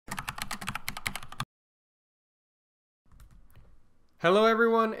Hello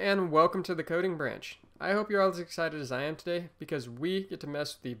everyone and welcome to the coding branch. I hope you're all as excited as I am today because we get to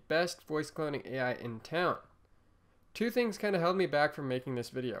mess with the best voice cloning AI in town. Two things kind of held me back from making this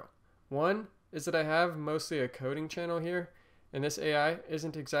video. One is that I have mostly a coding channel here and this AI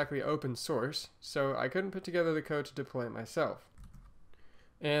isn't exactly open source, so I couldn't put together the code to deploy it myself.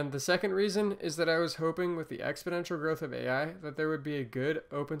 And the second reason is that I was hoping with the exponential growth of AI that there would be a good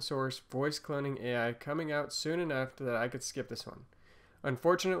open source voice cloning AI coming out soon enough that I could skip this one.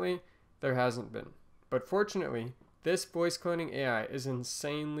 Unfortunately, there hasn't been. But fortunately, this voice cloning AI is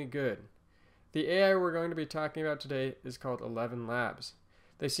insanely good. The AI we're going to be talking about today is called 11 Labs.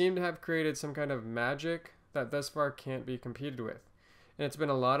 They seem to have created some kind of magic that thus far can't be competed with, and it's been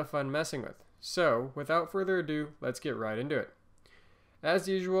a lot of fun messing with. So, without further ado, let's get right into it. As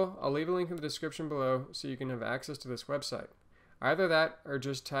usual, I'll leave a link in the description below so you can have access to this website. Either that or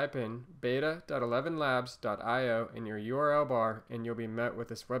just type in beta.11labs.io in your URL bar and you'll be met with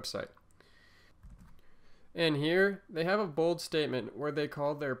this website. And here, they have a bold statement where they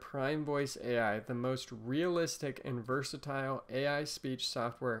call their Prime Voice AI the most realistic and versatile AI speech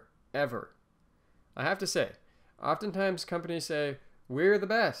software ever. I have to say, oftentimes companies say, "We're the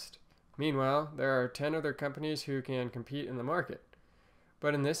best." Meanwhile, there are 10 other companies who can compete in the market.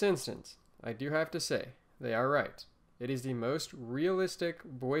 But in this instance, I do have to say, they are right. It is the most realistic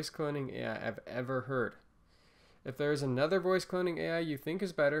voice cloning AI I've ever heard. If there is another voice cloning AI you think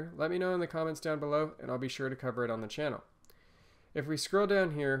is better, let me know in the comments down below and I'll be sure to cover it on the channel. If we scroll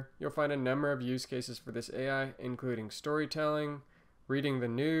down here, you'll find a number of use cases for this AI, including storytelling, reading the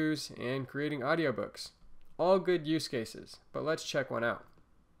news, and creating audiobooks. All good use cases, but let's check one out.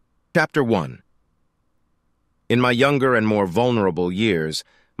 Chapter 1. In my younger and more vulnerable years,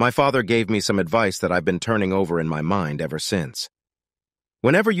 my father gave me some advice that I've been turning over in my mind ever since.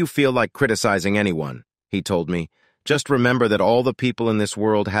 Whenever you feel like criticizing anyone, he told me, just remember that all the people in this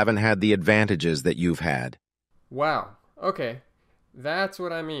world haven't had the advantages that you've had. Wow, okay, that's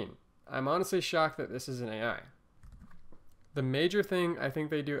what I mean. I'm honestly shocked that this is an AI. The major thing I think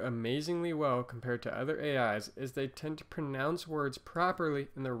they do amazingly well compared to other AIs is they tend to pronounce words properly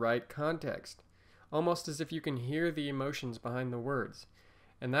in the right context, almost as if you can hear the emotions behind the words.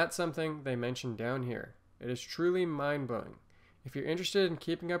 And that's something they mention down here. It is truly mind-blowing. If you're interested in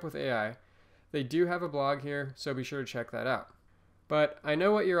keeping up with AI, they do have a blog here, so be sure to check that out. But I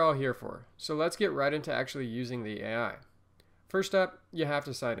know what you're all here for, so let's get right into actually using the AI. First up, you have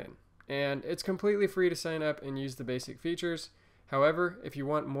to sign in. And it's completely free to sign up and use the basic features. However, if you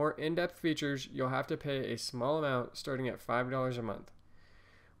want more in-depth features, you'll have to pay a small amount starting at $5 a month.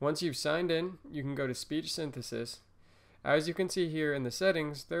 Once you've signed in, you can go to speech synthesis. As you can see here in the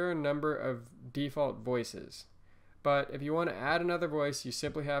settings, there are a number of default voices. But if you want to add another voice, you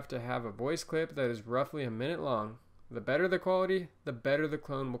simply have to have a voice clip that is roughly a minute long. The better the quality, the better the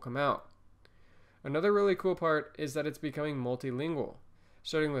clone will come out. Another really cool part is that it's becoming multilingual,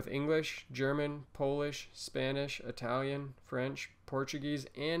 starting with English, German, Polish, Spanish, Italian, French, Portuguese,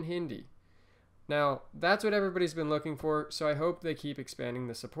 and Hindi. Now, that's what everybody's been looking for, so I hope they keep expanding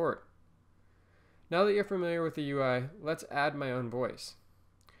the support. Now that you're familiar with the UI, let's add my own voice.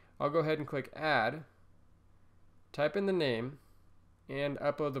 I'll go ahead and click Add, type in the name, and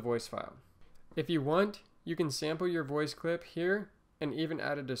upload the voice file. If you want, you can sample your voice clip here and even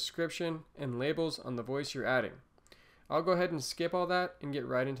add a description and labels on the voice you're adding. I'll go ahead and skip all that and get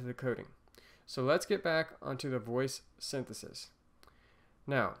right into the coding. So let's get back onto the voice synthesis.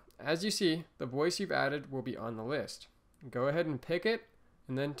 Now, as you see, the voice you've added will be on the list. Go ahead and pick it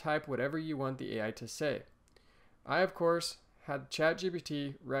and then type whatever you want the AI to say. I, of course, had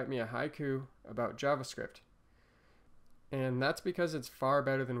ChatGPT write me a haiku about JavaScript. And that's because it's far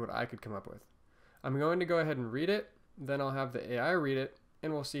better than what I could come up with. I'm going to go ahead and read it, then I'll have the AI read it,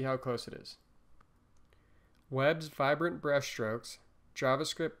 and we'll see how close it is. Web's vibrant brushstrokes,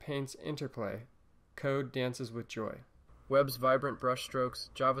 JavaScript paints interplay, code dances with joy. Web's vibrant brushstrokes,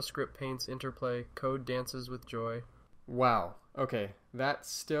 JavaScript paints interplay, code dances with joy. Wow, okay, that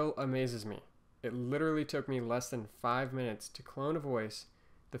still amazes me. It literally took me less than 5 minutes to clone a voice.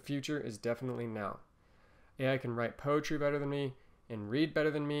 The future is definitely now. AI can write poetry better than me and read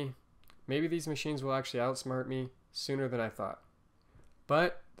better than me. Maybe these machines will actually outsmart me sooner than I thought.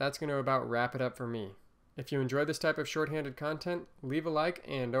 But that's going to about wrap it up for me. If you enjoy this type of shorthanded content, leave a like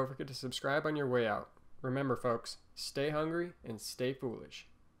and don't forget to subscribe on your way out. Remember folks, stay hungry and stay foolish.